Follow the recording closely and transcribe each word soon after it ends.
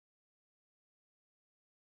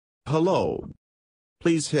Hello.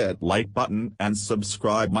 Please hit like button and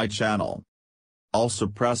subscribe my channel. Also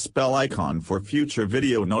press bell icon for future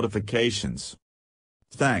video notifications.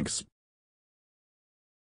 Thanks.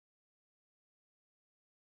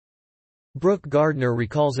 Brooke Gardner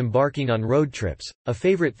recalls embarking on road trips, a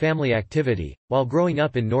favorite family activity, while growing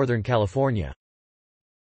up in Northern California.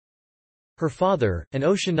 Her father, an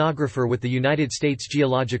oceanographer with the United States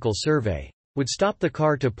Geological Survey, would stop the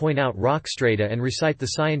car to point out rock strata and recite the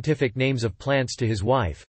scientific names of plants to his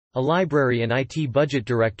wife, a library and IT budget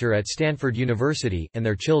director at Stanford University, and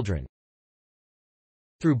their children.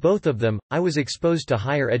 Through both of them, I was exposed to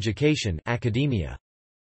higher education, academia,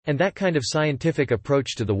 and that kind of scientific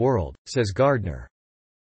approach to the world, says Gardner.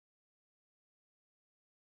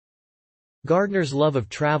 Gardner's love of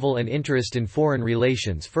travel and interest in foreign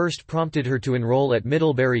relations first prompted her to enroll at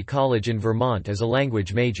Middlebury College in Vermont as a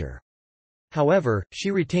language major. However, she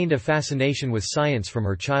retained a fascination with science from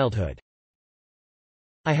her childhood.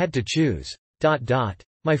 I had to choose.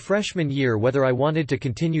 My freshman year whether I wanted to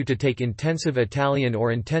continue to take intensive Italian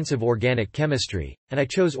or intensive organic chemistry, and I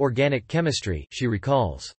chose organic chemistry, she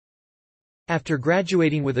recalls. After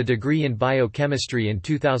graduating with a degree in biochemistry in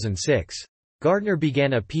 2006, Gardner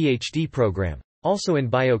began a PhD program, also in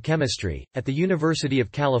biochemistry, at the University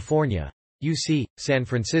of California, UC, San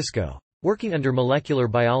Francisco, working under molecular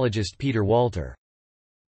biologist Peter Walter.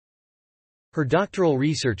 Her doctoral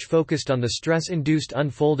research focused on the stress-induced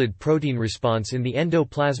unfolded protein response in the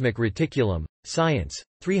endoplasmic reticulum, Science,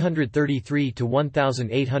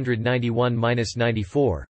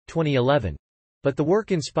 333-1891-94, 2011. But the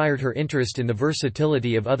work inspired her interest in the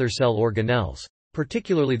versatility of other cell organelles,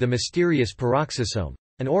 particularly the mysterious peroxisome,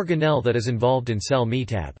 an organelle that is involved in cell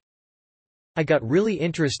metab. I got really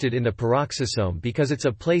interested in the peroxisome because it's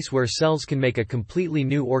a place where cells can make a completely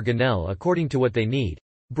new organelle according to what they need,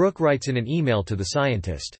 Brooke writes in an email to the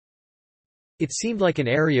scientist. It seemed like an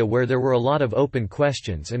area where there were a lot of open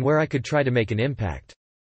questions and where I could try to make an impact.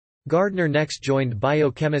 Gardner next joined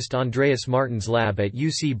biochemist Andreas Martin's lab at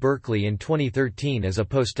UC Berkeley in 2013 as a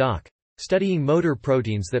postdoc, studying motor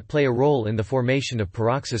proteins that play a role in the formation of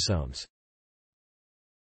peroxisomes.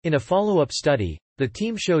 In a follow-up study, the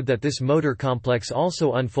team showed that this motor complex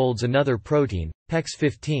also unfolds another protein,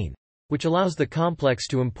 PEX15, which allows the complex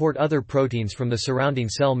to import other proteins from the surrounding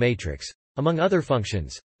cell matrix, among other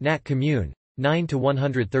functions. Nat Commune,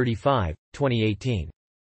 9-135, 2018.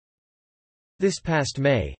 This past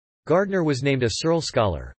May, Gardner was named a Searle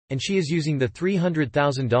Scholar, and she is using the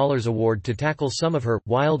 $300,000 award to tackle some of her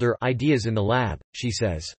wilder ideas in the lab, she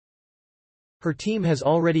says. Her team has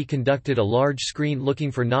already conducted a large screen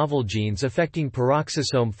looking for novel genes affecting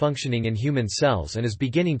peroxisome functioning in human cells and is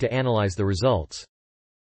beginning to analyze the results.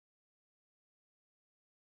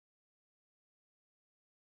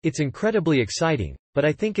 It's incredibly exciting, but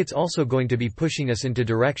I think it's also going to be pushing us into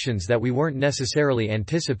directions that we weren't necessarily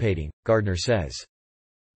anticipating, Gardner says.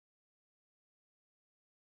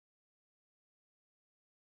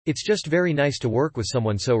 It's just very nice to work with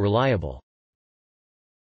someone so reliable.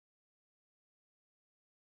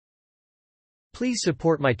 Please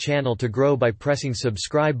support my channel to grow by pressing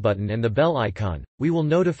subscribe button and the bell icon. We will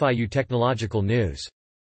notify you technological news.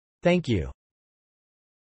 Thank you.